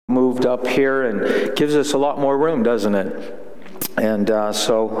moved up here and gives us a lot more room, doesn't it? And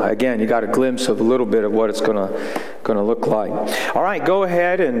so again, you got a glimpse of a little bit of what it's going to look like. All right, go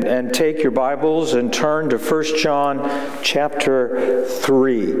ahead and take your Bibles and turn to 1 John chapter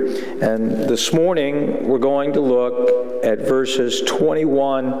 3. And this morning we're going to look at verses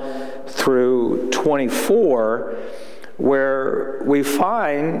 21 through 24, where we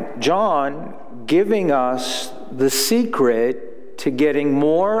find John giving us the secret to getting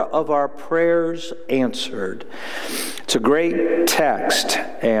more of our prayers answered. It's a great text,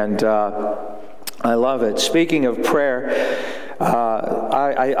 and I love it. Speaking of prayer,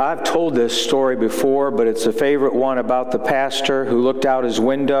 I've told this story before, but it's a favorite one about the pastor who looked out his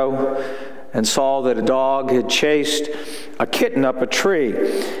window and saw that a dog had chased a kitten up a tree.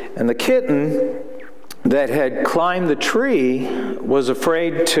 And the kitten that had climbed the tree was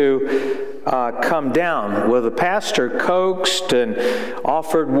afraid to come down. Well, the pastor coaxed and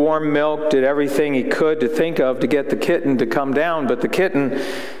offered warm milk, did everything he could to think of to get the kitten to come down, but the kitten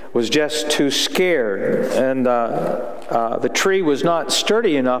was just too scared. And the tree was not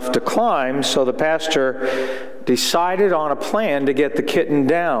sturdy enough to climb, so the pastor decided on a plan to get the kitten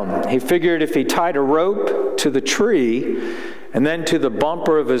down. He figured if he tied a rope to the tree and then to the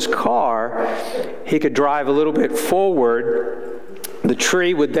bumper of his car, he could drive a little bit forward. The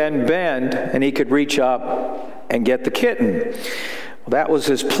tree would then bend, and he could reach up and get the kitten. Well, that was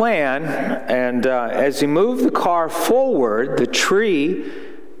his plan, and as he moved the car forward, the tree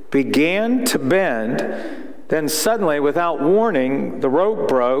began to bend. Then suddenly, without warning, the rope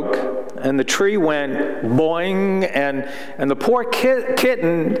broke, and the tree went boing, and the poor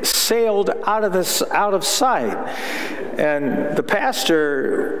kitten sailed out of sight. And the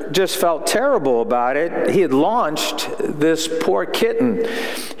pastor just felt terrible about it. He had launched this poor kitten.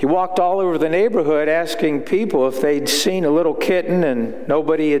 He walked all over the neighborhood asking people if they'd seen a little kitten, and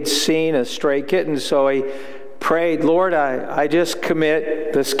nobody had seen a stray kitten. So he prayed, "Lord, I just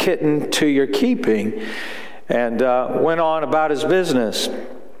commit this kitten to your keeping," and went on about his business.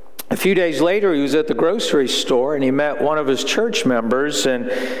 A few days later, he was at the grocery store, and he met one of his church members,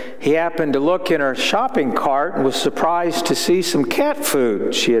 and he happened to look in her shopping cart and was surprised to see some cat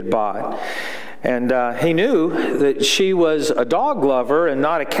food she had bought. And he knew that she was a dog lover and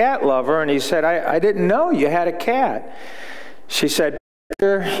not a cat lover, and he said, I didn't know you had a cat. She said,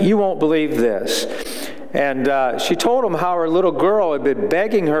 "Peter, you won't believe this." And she told him how her little girl had been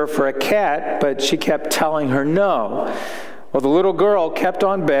begging her for a cat, but she kept telling her no. Well, the little girl kept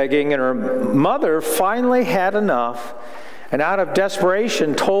on begging, and her mother finally had enough, and out of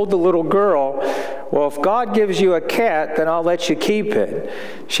desperation told the little girl, "Well, if God gives you a cat, then I'll let you keep it."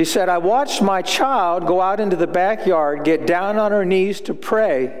 She said, "I watched my child go out into the backyard, get down on her knees to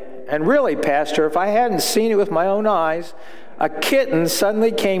pray, and really, Pastor, if I hadn't seen it with my own eyes, a kitten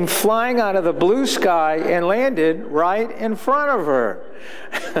suddenly came flying out of the blue sky and landed right in front of her."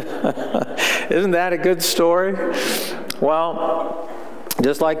 Isn't that a good story? Well,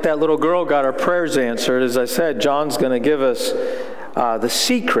 just like that little girl got her prayers answered, as I said, John's going to give us the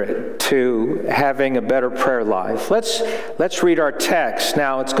secret to having a better prayer life. Let's read our text.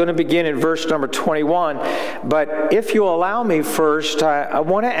 Now, it's going to begin in verse number 21, but if you allow me first, I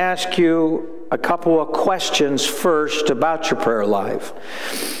want to ask you a couple of questions first about your prayer life.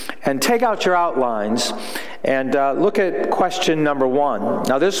 And take out your outlines and look at question number 1.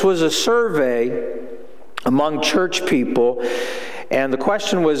 Now, this was a survey among church people, and the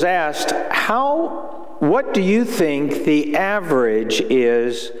question was asked, what do you think the average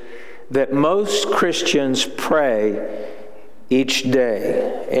is that most Christians pray each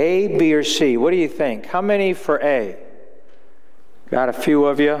day? A, B, or C? What do you think? How many for A? Got a few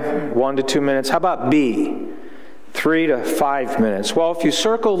of you, 1 to 2 minutes. How about B? 3 to 5 minutes. Well, if you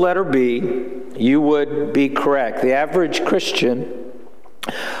circle letter B, you would be correct. The average Christian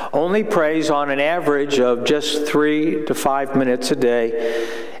only prays on an average of just 3 to 5 minutes a day.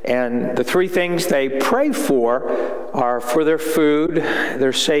 And the 3 things they pray for are for their food,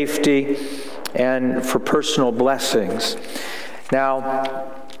 their safety, and for personal blessings.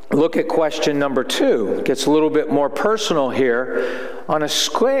 Now, look at question number 2. It gets a little bit more personal here. On a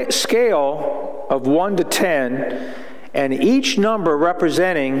scale of 1 to 10, and each number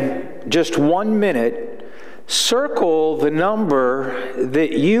representing just 1 minute, circle the number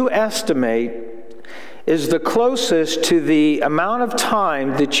that you estimate is the closest to the amount of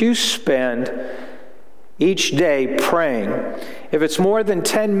time that you spend each day praying. If it's more than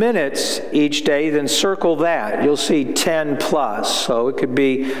 10 minutes each day, then circle that. You'll see 10 plus, so it could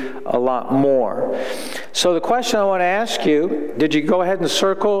be a lot more. So the question I want to ask you, did you go ahead and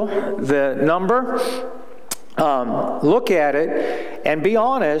circle the number? Look at it And be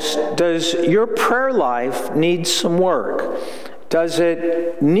honest, does your prayer life need some work? Does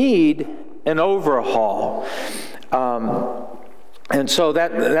it need an overhaul? And so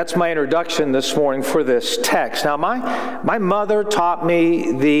that's my introduction this morning for this text. Now, my mother taught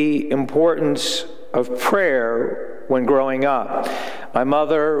me the importance of prayer when growing up. My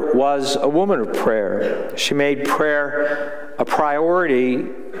mother was a woman of prayer. She made prayer a priority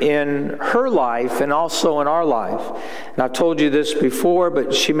in her life and also in our life. And I've told you this before,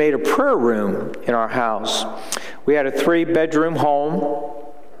 but she made a prayer room in our house. We had a 3-bedroom home.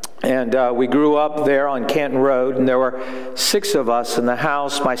 And we grew up there on Canton Road, and there were 6 of us in the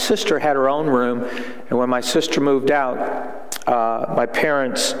house. My sister had her own room, and when my sister moved out, my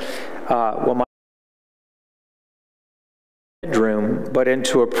parents, my bedroom, but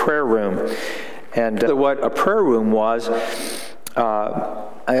into a prayer room. And what a prayer room was,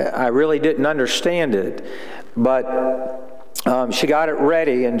 I really didn't understand it. But she got it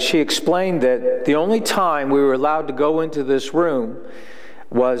ready, and she explained that the only time we were allowed to go into this room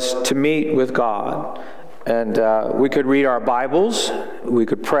was to meet with God. And we could read our Bibles, we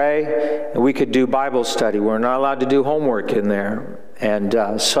could pray, and we could do Bible study. We're not allowed to do homework in there.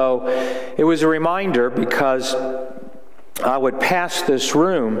 And so it was a reminder, because I would pass this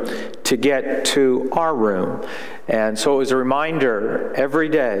room to get to our room. And so it was a reminder every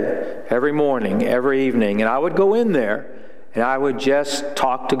day, every morning, every evening. And I would go in there and I would just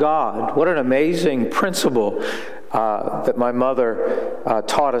talk to God. What an amazing principle that my mother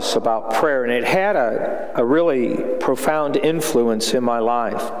taught us about prayer, and it had a really profound influence in my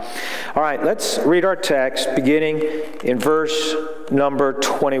life. All right, let's read our text beginning in verse number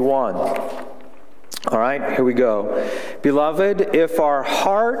 21. All right, here we go. Beloved, if our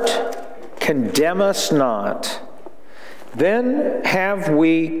heart condemn us not, then have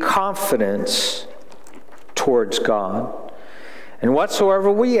we confidence towards God. And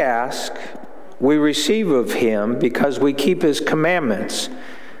whatsoever we ask, we receive of him, because we keep his commandments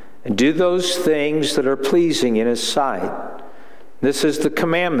and do those things that are pleasing in his sight. This is the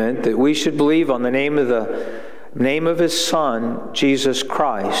commandment, that we should believe on the name of his Son, Jesus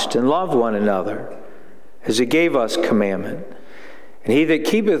Christ, and love one another, as he gave us commandment. And he that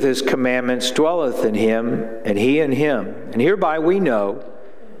keepeth his commandments dwelleth in him, and he in him. And hereby we know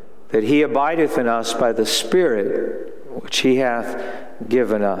that he abideth in us by the Spirit which he hath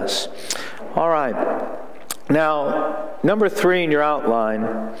given us. All right. Now, number 3 in your outline,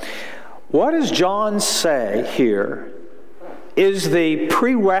 what does John say here is the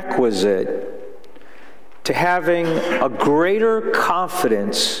prerequisite to having a greater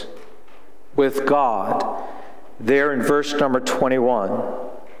confidence with God? There in verse number 21.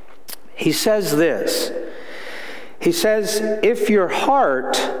 He says this. He says, if your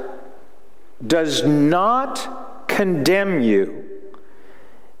heart does not condemn you,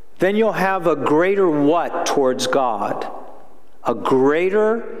 then you'll have a greater what towards God? A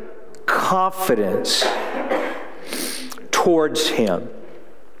greater confidence towards him.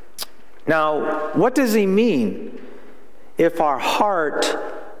 Now, what does he mean if our heart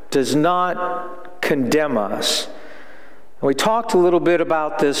does not condemn us? We talked a little bit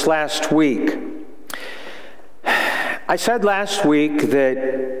about this last week. I said last week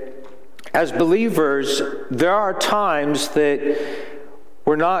that as believers, there are times that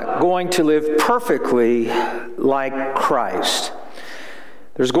we're not going to live perfectly like Christ.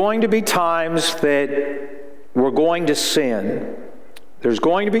 There's going to be times that we're going to sin. There's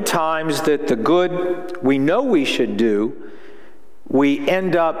going to be times that the good we know we should do, we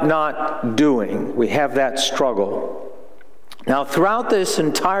end up not doing. We have that struggle. Now, throughout this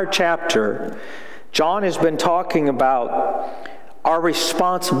entire chapter, John has been talking about our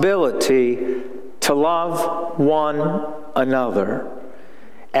responsibility to love one another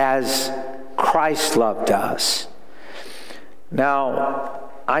as Christ loved us. Now,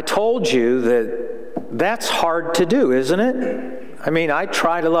 I told you that that's hard to do, isn't it? I mean, I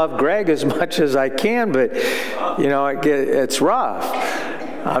try to love Greg as much as I can, but, you know, it's rough.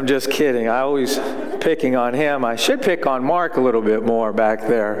 I'm just kidding. I always picking on him. I should pick on Mark a little bit more back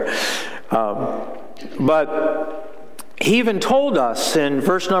there. But he even told us in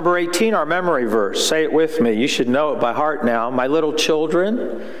verse number 18, our memory verse. Say it with me. You should know it by heart now. My little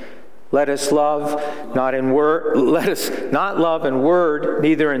children, let us love not in word. Let us not love in word,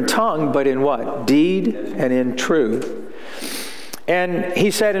 neither in tongue, but in what? Deed and in truth. And he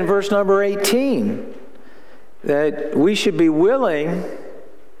said in verse number 18 that we should be willing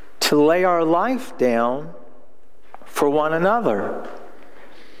to lay our life down for one another.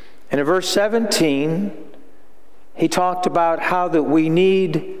 And in verse 17, he talked about how that we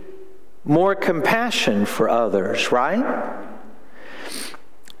need more compassion for others, right?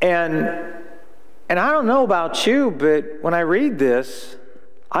 And I don't know about you, but when I read this,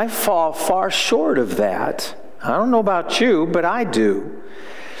 I fall far short of that. I don't know about you, but I do.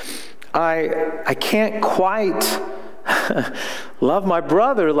 I can't quite love my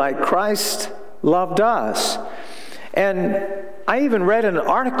brother like Christ loved us. And I even read an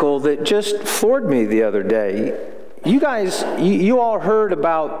article that just floored me the other day. You guys, you all heard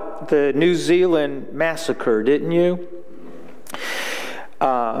about the New Zealand massacre, didn't you?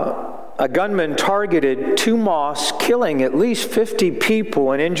 A gunman targeted 2 mosques, killing at least 50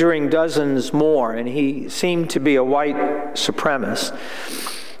 people and injuring dozens more, and he seemed to be a white supremacist.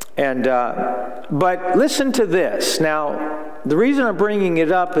 And but listen to this. Now, the reason I'm bringing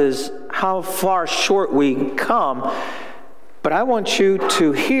it up is how far short we come, but I want you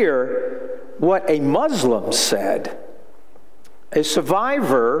to hear what a Muslim said. A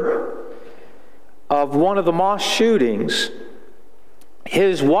survivor of one of the mosque shootings,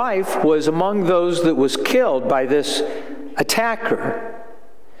 his wife was among those that was killed by this attacker.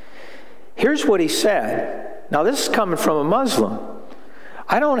 Here's what he said. Now, this is coming from a Muslim.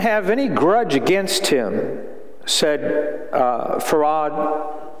 "I don't have any grudge against him," said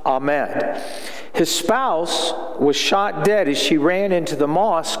Farad Ahmed. "His spouse was shot dead as she ran into the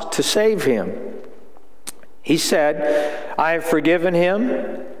mosque to save him. He said, 'I have forgiven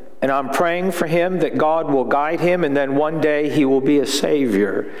him, and I'm praying for him that God will guide him, and then one day he will be a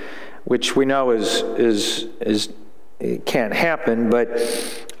savior,'" which we know it can't happen. But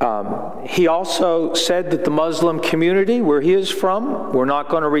he also said that the Muslim community where he is from, we're not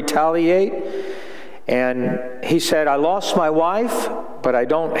going to retaliate. And he said, "I lost my wife, but I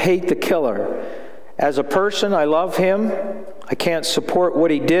don't hate the killer. As a person, I love him. I can't support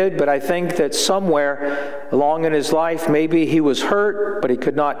what he did, but I think that somewhere along in his life, maybe he was hurt, but he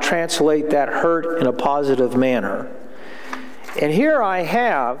could not translate that hurt in a positive manner." And here I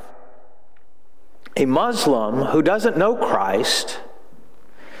have a Muslim who doesn't know Christ.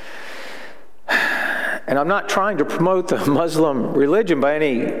 And I'm not trying to promote the Muslim religion by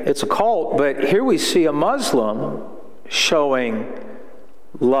any, it's a cult, but here we see a Muslim showing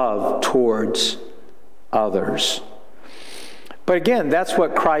love towards others. But again, that's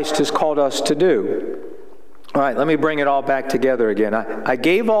what Christ has called us to do. All right, let me bring it all back together again. I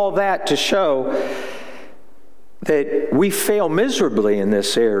gave all that to show that we fail miserably in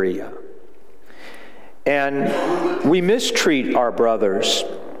this area. And we mistreat our brothers.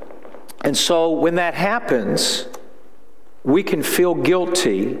 And so when that happens, we can feel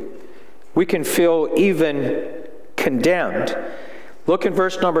guilty. We can feel even condemned. Look in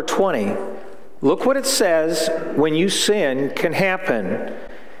verse number 20. Look what it says when you sin can happen.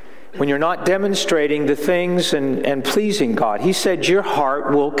 When you're not demonstrating the things and pleasing God. He said your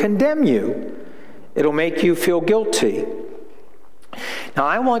heart will condemn you. It'll make you feel guilty. Now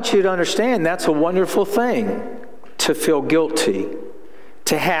I want you to understand that's a wonderful thing, to feel guilty,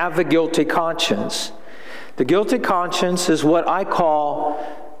 to have a guilty conscience. The guilty conscience is what I call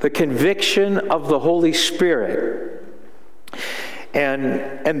the conviction of the Holy Spirit.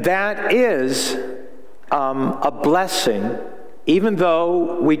 And that is a blessing, even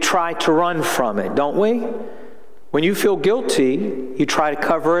though we try to run from it, don't we? When you feel guilty, you try to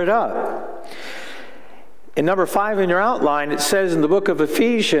cover it up. In number 5 in your outline, it says in the book of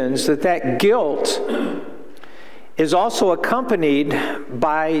Ephesians that guilt is also accompanied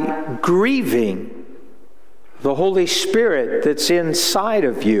by grieving the Holy Spirit that's inside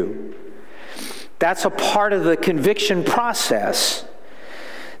of you. That's a part of the conviction process.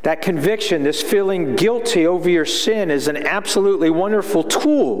 That conviction, this feeling guilty over your sin, is an absolutely wonderful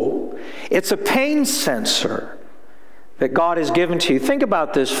tool. It's a pain sensor that God has given to you. Think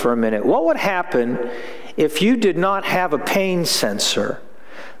about this for a minute. What would happen if you did not have a pain sensor?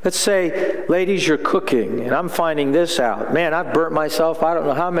 Let's say, ladies, you're cooking, and I'm finding this out. Man, I've burnt myself I don't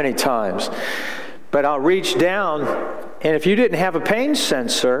know how many times. But I'll reach down, and if you didn't have a pain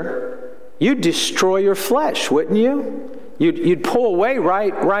sensor, you'd destroy your flesh, wouldn't you? You'd pull away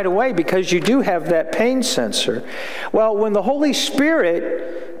right away because you do have that pain sensor. Well, when the Holy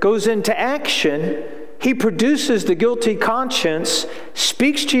Spirit goes into action, He produces the guilty conscience,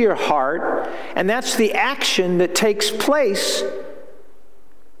 speaks to your heart, and that's the action that takes place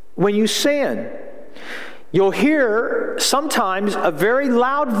when you sin. You'll hear sometimes a very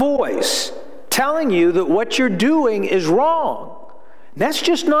loud voice telling you that what you're doing is wrong. That's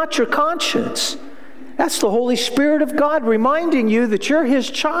just not your conscience. That's the Holy Spirit of God reminding you that you're His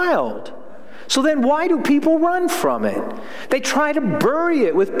child. So then why do people run from it? They try to bury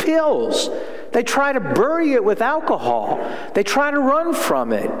it with pills. They try to bury it with alcohol. They try to run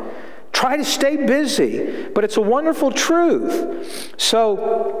from it. Try to stay busy, but it's a wonderful truth.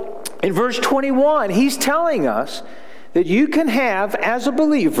 So in verse 21, he's telling us that you can have, as a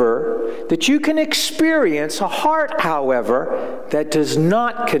believer, that you can experience a heart, however, that does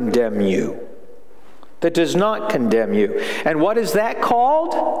not condemn you. That does not condemn you. And what is that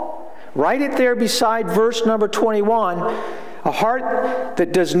called? Write it there beside verse number 21. A heart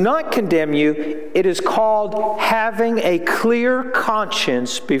that does not condemn you, it is called having a clear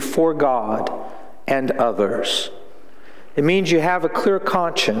conscience before God and others. It means you have a clear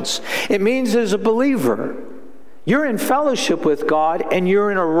conscience. It means as a believer, you're in fellowship with God and you're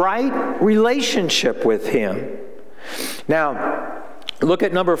in a right relationship with Him. Now, look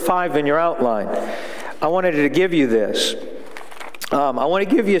at number 5 in your outline. I wanted to give you this. I want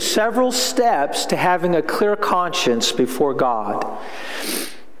to give you several steps to having a clear conscience before God.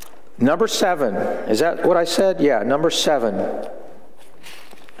 Number 7. Is that what I said? Yeah, number 7.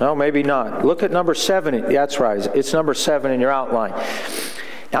 No, maybe not. Look at number 7. Yeah, that's right. It's number 7 in your outline.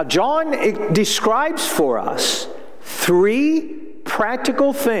 Now, John describes for us 3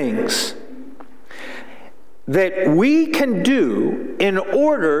 practical things that we can do in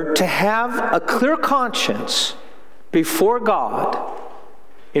order to have a clear conscience before God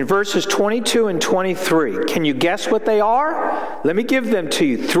in verses 22 and 23. Can you guess what they are? Let me give them to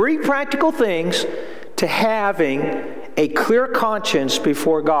you. 3 practical things to having a clear conscience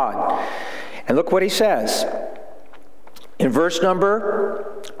before God. And look what he says. In verse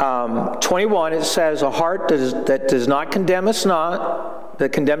number 21, it says, a heart that does not condemn us not,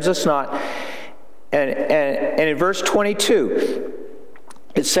 that condemns us not. And in verse 22,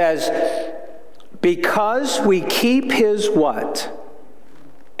 it says, because we keep His what?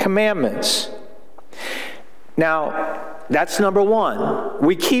 Commandments. Now, that's number 1.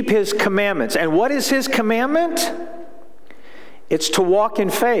 We keep His commandments. And what is His commandment? It's to walk in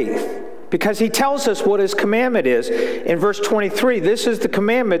faith. Because He tells us what His commandment is. In verse 23, this is the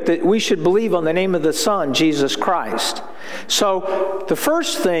commandment that we should believe on the name of the Son, Jesus Christ. So, the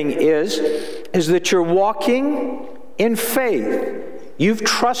first thing is that you're walking in faith. You've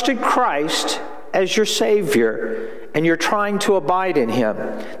trusted Christ as your Savior, and you're trying to abide in Him.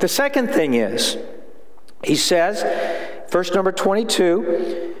 The second thing is, he says, verse number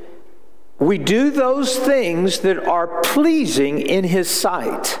 22, we do those things that are pleasing in His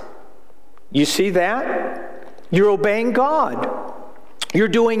sight. You see that? You're obeying God. You're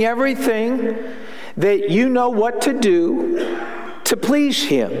doing everything that you know what to do to please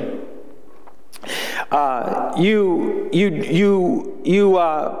Him. You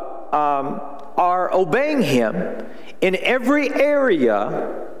are obeying Him in every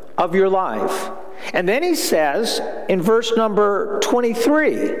area of your life. And then he says in verse number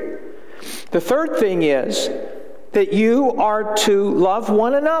 23, the third thing is that you are to love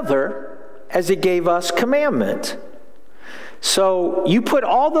one another as He gave us commandment. So you put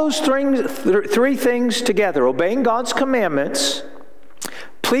all those three things together: obeying God's commandments,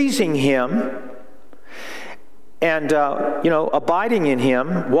 pleasing Him, and abiding in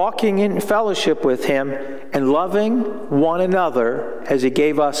Him, walking in fellowship with Him, and loving one another as He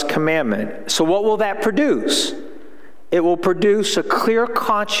gave us commandment. So what will that produce? It will produce a clear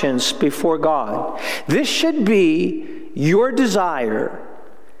conscience before God. This should be your desire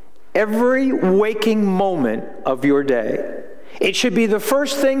every waking moment of your day. It should be the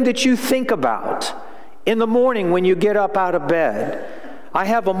first thing that you think about in the morning when you get up out of bed. I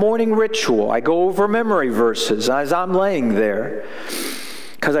have a morning ritual. I go over memory verses as I'm laying there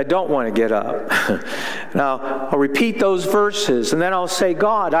because I don't want to get up. Now, I'll repeat those verses, and then I'll say,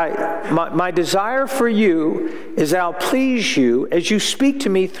 God, my desire for you is that I'll please you as you speak to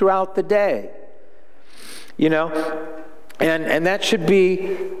me throughout the day. You know, and that should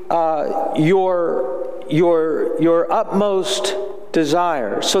be your utmost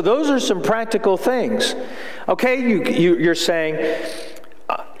desire. So those are some practical things. Okay, you're saying,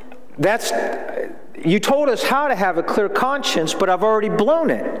 you told us how to have a clear conscience, but I've already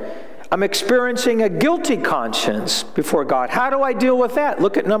blown it. I'm experiencing a guilty conscience before God. How do I deal with that?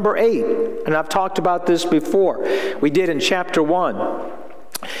 Look at number 8. And I've talked about this before. We did in chapter 1.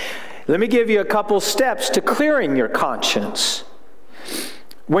 Let me give you a couple steps to clearing your conscience.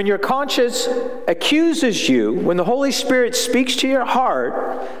 When your conscience accuses you, when the Holy Spirit speaks to your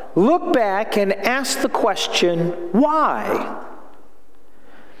heart, look back and ask the question, why?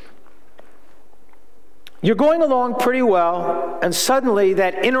 You're going along pretty well, and suddenly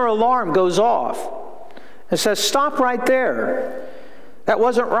that inner alarm goes off and says, stop right there. That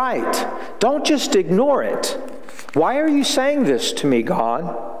wasn't right. Don't just ignore it. Why are you saying this to me,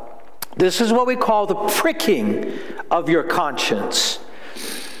 God? This is what we call the pricking of your conscience.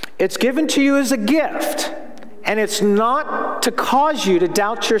 It's given to you as a gift, and it's not to cause you to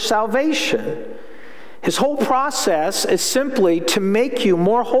doubt your salvation. His whole process is simply to make you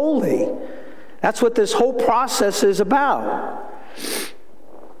more holy. That's what this whole process is about.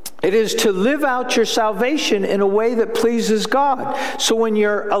 It is to live out your salvation in a way that pleases God. So when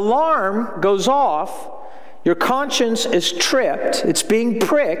your alarm goes off, your conscience is tripped, it's being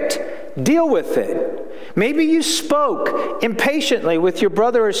pricked, deal with it. Maybe you spoke impatiently with your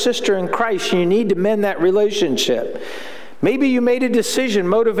brother or sister in Christ and you need to mend that relationship. Maybe you made a decision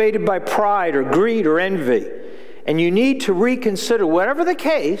motivated by pride or greed or envy, and you need to reconsider. Whatever the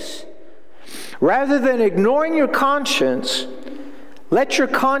case, rather than ignoring your conscience, let your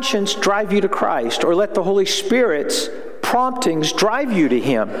conscience drive you to Christ, or let the Holy Spirit's promptings drive you to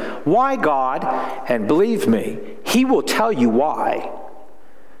Him. Why, God? And believe me, He will tell you why.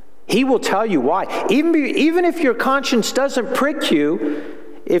 He will tell you why. Even if your conscience doesn't prick you,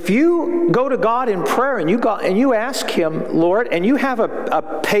 if you go to God in prayer and you ask Him, Lord, and you have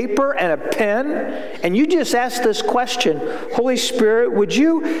a paper and a pen, and you just ask this question, Holy Spirit, would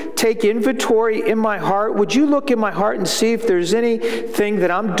you take inventory in my heart? Would you look in my heart and see if there's anything that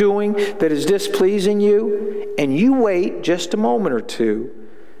I'm doing that is displeasing you? And you wait just a moment or two.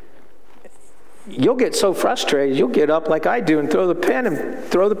 You'll get so frustrated, you'll get up like I do and throw the pen and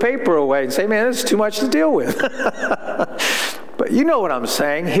throw the paper away and say, man, this is too much to deal with. But you know what I'm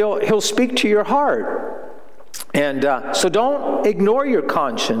saying. He'll speak to your heart. And so don't ignore your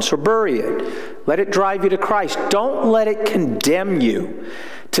conscience or bury it. Let it drive you to Christ. Don't let it condemn you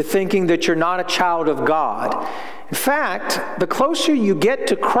to thinking that you're not a child of God. In fact, the closer you get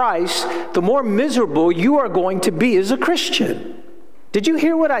to Christ, the more miserable you are going to be as a Christian. Did you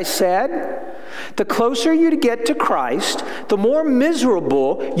hear what I said? The closer you get to Christ, the more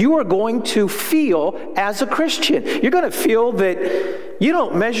miserable you are going to feel as a Christian. You're going to feel that you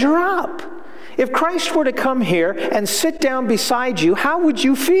don't measure up. If Christ were to come here and sit down beside you, how would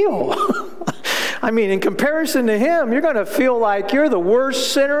you feel? I mean, in comparison to Him, you're going to feel like you're the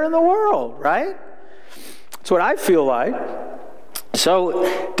worst sinner in the world, right? That's what I feel like.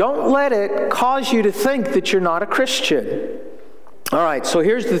 So don't let it cause you to think that you're not a Christian. All right, so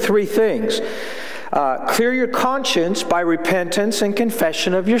here's the three things. Clear your conscience by repentance and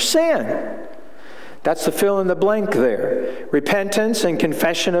confession of your sin. That's the fill in the blank there. Repentance and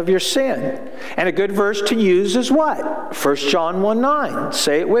confession of your sin. And a good verse to use is what? 1 John 1:9.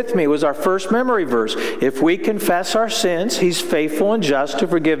 Say it with me. It was our first memory verse. If we confess our sins, He's faithful and just to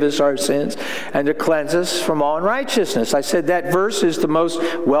forgive us our sins and to cleanse us from all unrighteousness. I said that verse is the most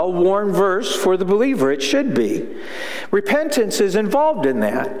well-worn verse for the believer. It should be. Repentance is involved in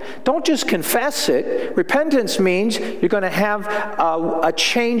that. Don't just confess it. Repentance means you're going to have a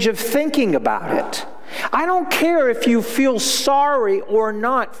change of thinking about it. I don't care if you feel sorry or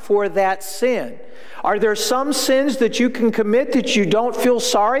not for that sin. Are there some sins that you can commit that you don't feel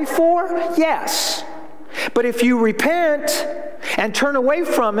sorry for? Yes. But if you repent and turn away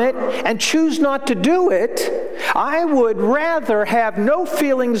from it and choose not to do it, I would rather have no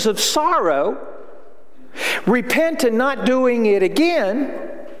feelings of sorrow, repent and not doing it again,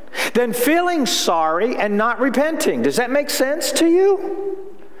 than feeling sorry and not repenting. Does that make sense to you?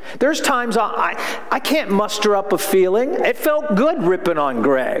 There's times I can't muster up a feeling. It felt good ripping on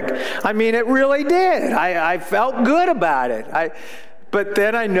Greg. I mean, it really did. I felt good about it. But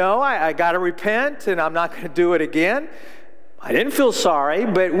then I know I got to repent and I'm not going to do it again. I didn't feel sorry,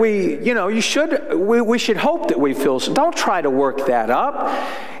 but we should hope that we feel. Don't try to work that up.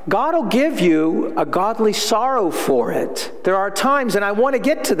 God will give you a godly sorrow for it. There are times, and I want to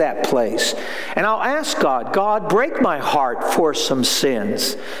get to that place, and I'll ask God, God, break my heart for some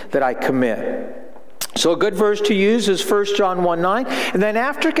sins that I commit. So a good verse to use is 1 John 1:9. And then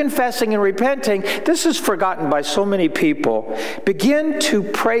after confessing and repenting, this is forgotten by so many people, begin to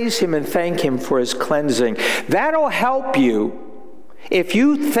praise Him and thank Him for His cleansing. That'll help you. If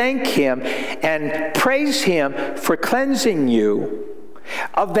you thank Him and praise Him for cleansing you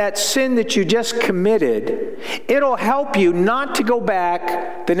of that sin that you just committed, it'll help you not to go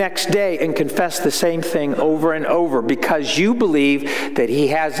back the next day and confess the same thing over and over because you believe that He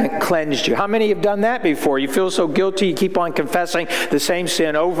hasn't cleansed you. How many have done that before? You feel so guilty, you keep on confessing the same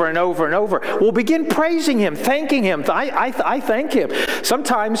sin over and over and over. Well, begin praising Him, thanking Him. I thank Him.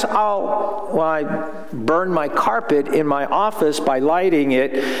 Sometimes I burn my carpet in my office by writing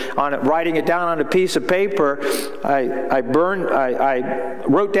it down on a piece of paper. I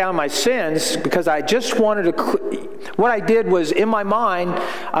wrote down my sins because I just wanted to What I did was, in my mind,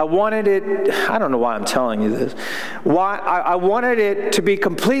 I wanted it, I don't know why I'm telling you this, I wanted it to be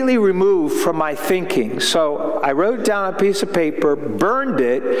completely removed from my thinking. So I wrote it down on a piece of paper, burned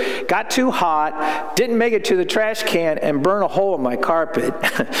it, got too hot, didn't make it to the trash can, and burned a hole in my carpet.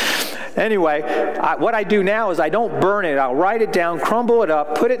 Anyway, what I do now is I don't burn it. I'll write it down, crumble it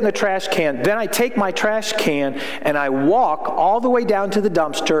up, put it in the trash can. Then I take my trash can and I walk all the way down to the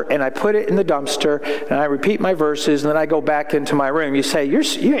dumpster and I put it in the dumpster and I repeat my verses and then I go back into my room. You say,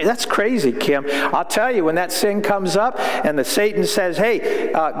 that's crazy, Kim. I'll tell you, when that sin comes up and the Satan says,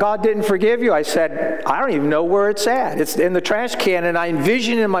 hey, God didn't forgive you, I said, I don't even know where it's at. It's in the trash can, and I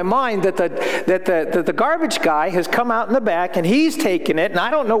envision in my mind that the garbage guy has come out in the back and he's taken it, and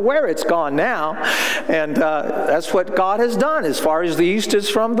I don't know where it's gone now. And that's what God has done. As far as the east is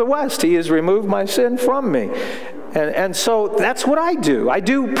from the west, he has removed my sin from me. And so that's what I do. I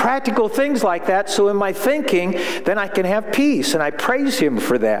do practical things like that, so in my thinking, then I can have peace, and I praise him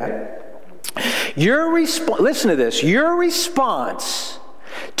for that. Listen to this. Your response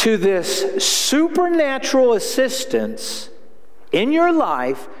to this supernatural assistance in your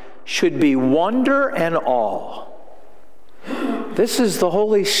life should be wonder and awe. This is the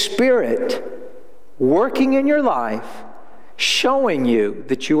Holy Spirit working in your life, showing you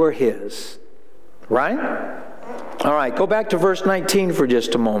that you are his. Right? All right, go back to verse 19 for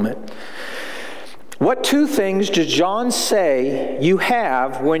just a moment. What two things does John say you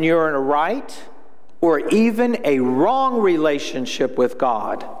have when you're in a right or even a wrong relationship with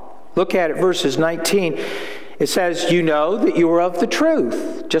God? Look at it, verses 19. It says, you know that you are of the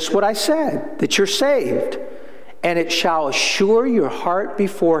truth, just what I said, that you're saved, and it shall assure your heart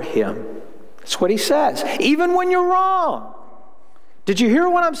before him. That's what he says. Even when you're wrong. Did you hear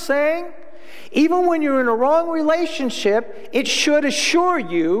what I'm saying? Even when you're in a wrong relationship, it should assure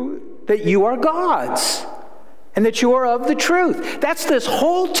you that you are God's and that you are of the truth. That's this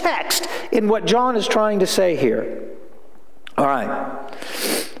whole text in what John is trying to say here. All right.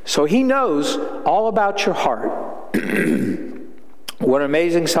 So he knows all about your heart. What an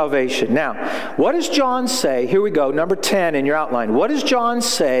amazing salvation. Now, what does John say? Here we go, number 10 in your outline. What does John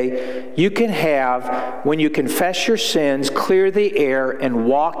say you can have when you confess your sins, clear the air, and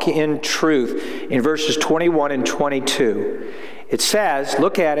walk in truth? In verses 21 and 22. It says,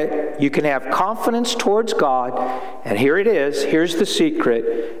 look at it, you can have confidence towards God, and here it is, here's the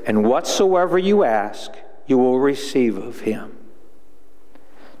secret, and whatsoever you ask, you will receive of him.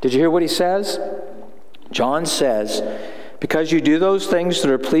 Did you hear what he says? John says, because you do those things that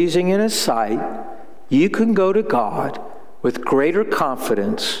are pleasing in his sight, you can go to God with greater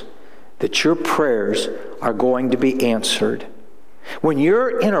confidence that your prayers are going to be answered. When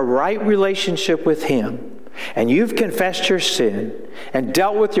you're in a right relationship with him, and you've confessed your sin and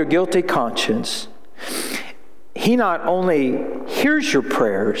dealt with your guilty conscience, he not only hears your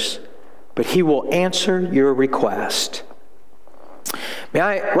prayers, but he will answer your request. May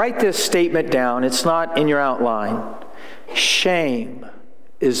I write this statement down? It's not in your outline. Shame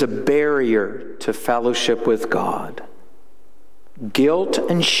is a barrier to fellowship with God. Guilt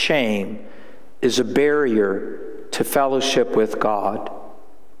and shame is a barrier to fellowship with God.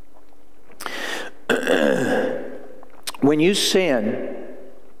 When you sin,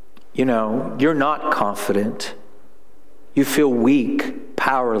 you're not confident. You feel weak,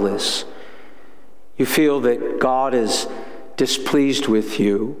 powerless. You feel that God is displeased with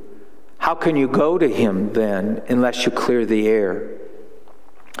you. How can you go to him then unless you clear the air?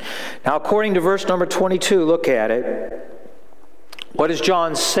 Now, according to verse number 22, look at it. What does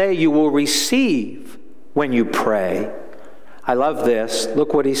John say you will receive when you pray? I love this.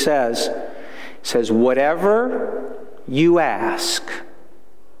 Look what he says. He says, whatever you ask,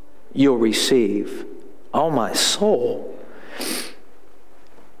 you'll receive. Oh, my soul.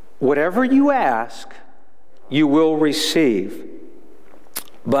 Whatever you ask, you will receive.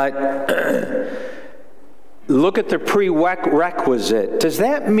 But look at the prerequisite. Does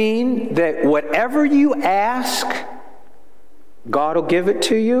that mean that whatever you ask, God will give it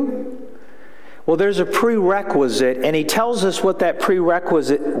to you? Well, there's a prerequisite, and he tells us what that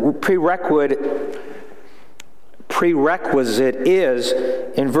prerequisite is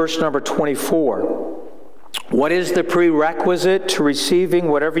in verse number 24. What is the prerequisite to receiving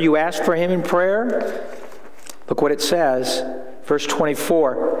whatever you ask for him in prayer? Look what it says, verse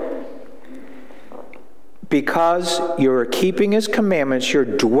 24. Because you're keeping his commandments, you're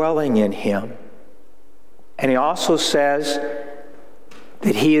dwelling in him. And he also says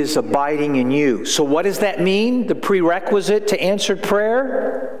that he is abiding in you. So what does that mean, the prerequisite to answered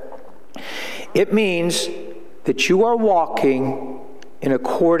prayer? It means that you are walking in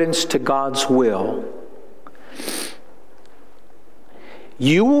accordance to God's will.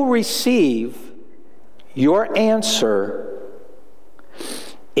 you will receive your answer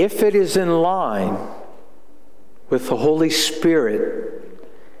if it is in line with the Holy Spirit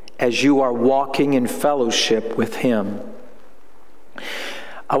as you are walking in fellowship with Him.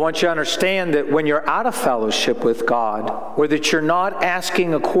 I want you to understand that when you're out of fellowship with God, or that you're not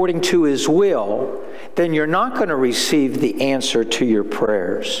asking according to His will, then you're not going to receive the answer to your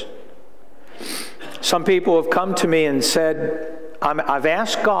prayers. Some people have come to me and said, I've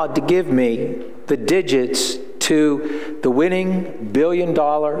asked God to give me the digits to the winning $1 billion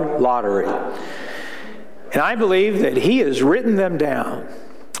lottery. And I believe that He has written them down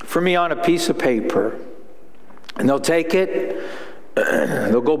for me on a piece of paper. And they'll take it,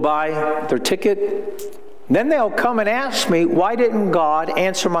 they'll go buy their ticket, then they'll come and ask me, why didn't God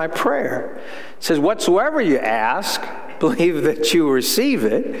answer my prayer? It says, whatsoever you ask, believe that you receive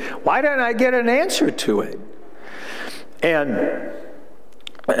it. Why don't I get an answer to it? And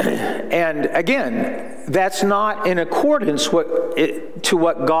again, that's not in accordance to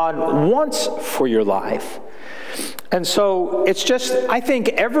what God wants for your life. And so it's just, I think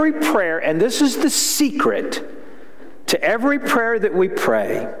every prayer, and this is the secret to every prayer that we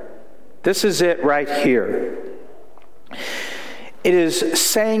pray, this is it right here. It is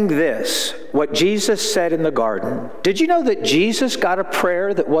saying this, what Jesus said in the garden. Did you know that Jesus got a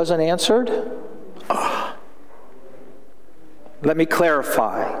prayer that wasn't answered? Let me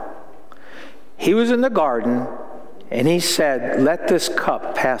clarify. He was in the garden and He said, let this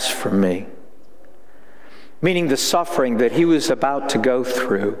cup pass from me. Meaning the suffering that He was about to go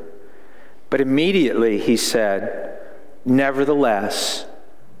through. But immediately He said, nevertheless,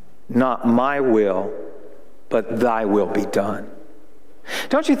 not my will, but thy will be done.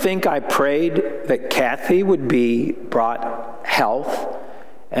 Don't you think I prayed that Kathy would be brought health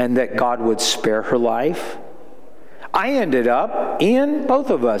and that God would spare her life? I ended up, Ian, both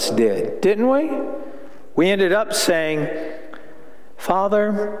of us did, didn't we? We ended up saying,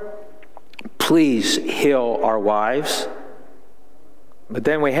 Father, please heal our wives. But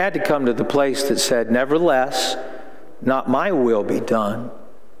then we had to come to the place that said, nevertheless, not my will be done,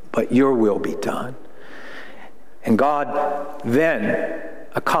 but your will be done. And God then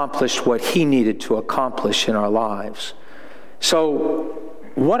accomplished what He needed to accomplish in our lives. So,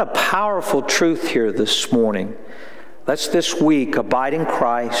 what a powerful truth here this morning. Let's this week abide in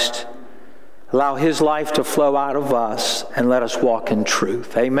Christ, allow His life to flow out of us, and let us walk in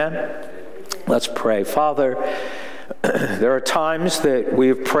truth. Amen? Let's pray. Father, there are times that we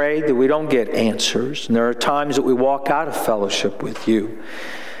have prayed that we don't get answers, and there are times that we walk out of fellowship with You.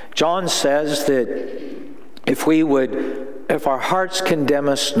 John says that if our hearts condemn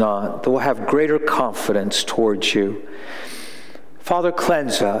us not, that we'll have greater confidence towards You. Father,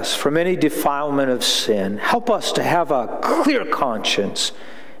 cleanse us from any defilement of sin. Help us to have a clear conscience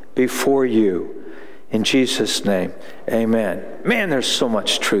before You. In Jesus' name, amen. Man, there's so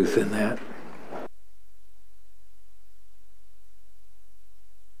much truth in that.